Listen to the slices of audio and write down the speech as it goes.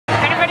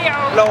video.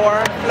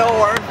 Lower,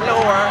 lower,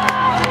 lower.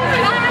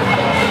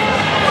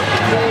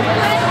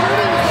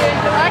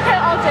 I can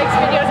all take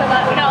videos of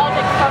that. We can all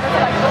take photos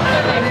of like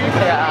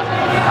Yeah,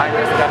 I'm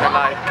just gonna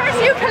like.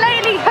 There's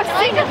ukulele. I've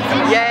seen it.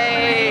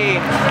 Yay!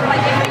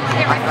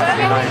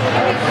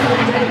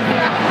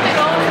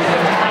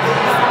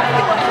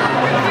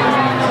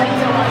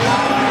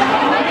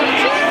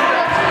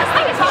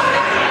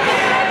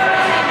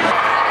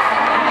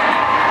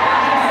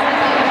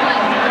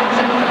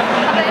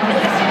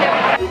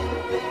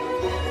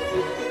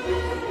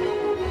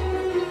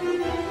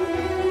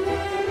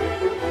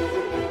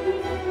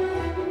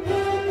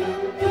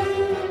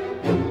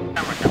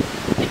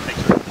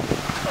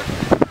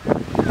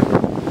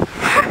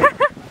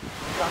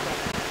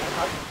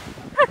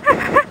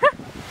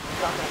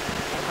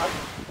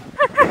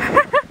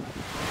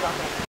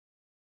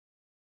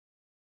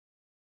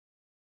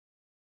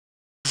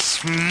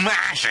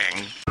 Smashing!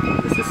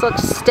 This is such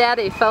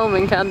steady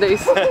filming,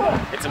 Candice.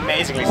 It's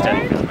amazingly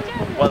steady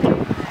filming. Well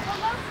done.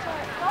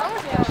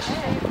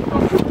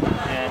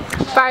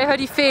 Barry, how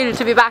do you feel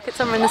to be back at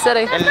somewhere in the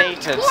city?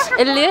 Elated.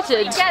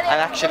 Elated?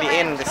 I'm actually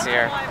in this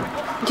year.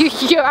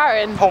 You are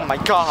in. Oh my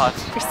god.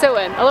 You're so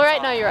in. Although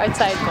right now you're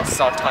outside. I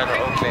saw Tyler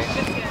Oakley.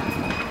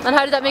 And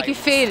how did that make you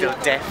feel? Still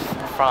deaf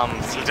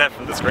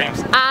from the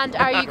screams. And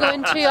are you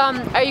going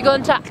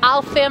to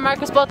Alfie and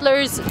Marcus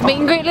Butler's meet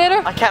and greet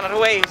later? I cannot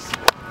wait.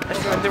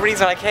 That's the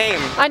reason I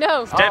came. I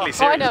know. He's deadly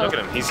serious. I know. Look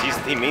at him.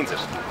 He means it.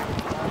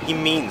 He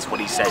means what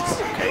he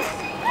says. Okay,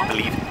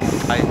 believe him.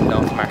 I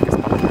love Marcus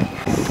Butler.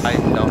 I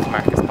love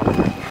Marcus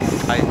Butler.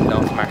 I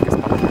love Marcus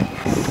Butler.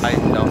 I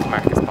love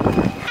Marcus Butler.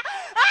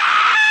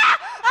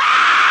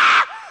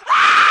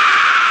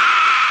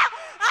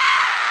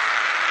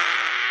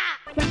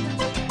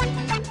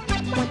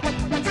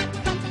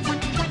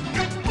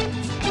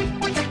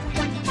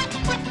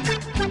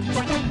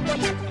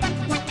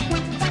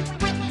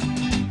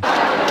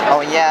 Oh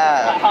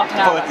yeah,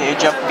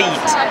 footage of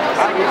feet.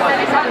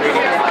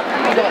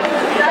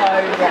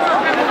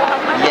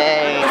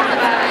 Yay.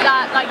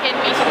 That like in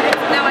me.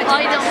 No,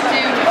 I don't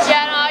do.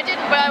 Yeah, no, I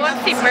didn't. But I want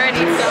to see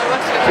Bernie, so I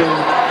want to go.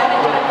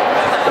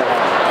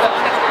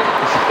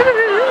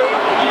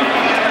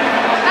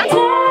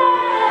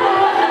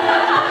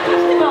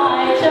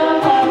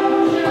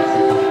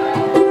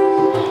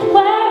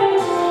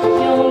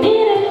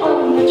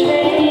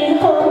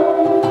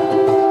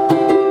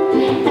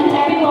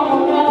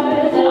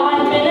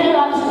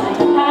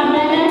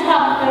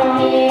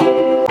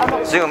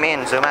 Zoom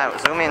in, zoom out,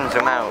 zoom in,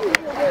 zoom out.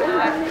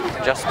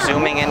 Just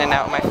zooming in and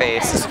out of my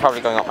face. This is probably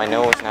going up my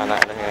nose now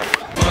that I look at it.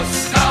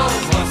 Moskau,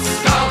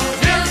 Moskau,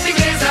 wirf die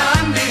Gläser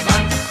an die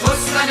Wand.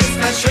 Russland ist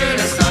ein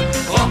schönes Land.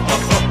 Oh, oh,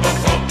 oh,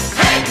 oh, oh.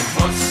 Hey,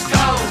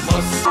 Moskau,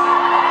 Moskau.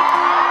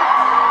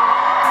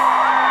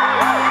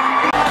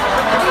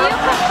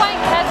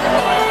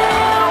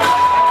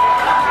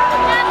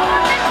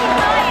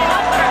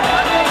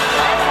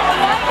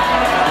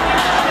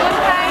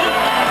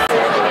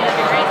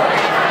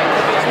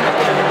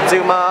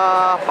 Zoom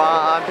up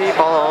on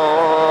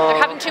people. They're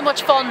having too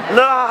much fun.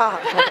 No.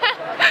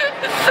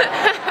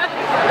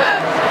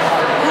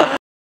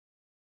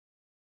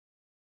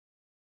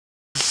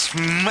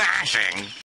 Smashing.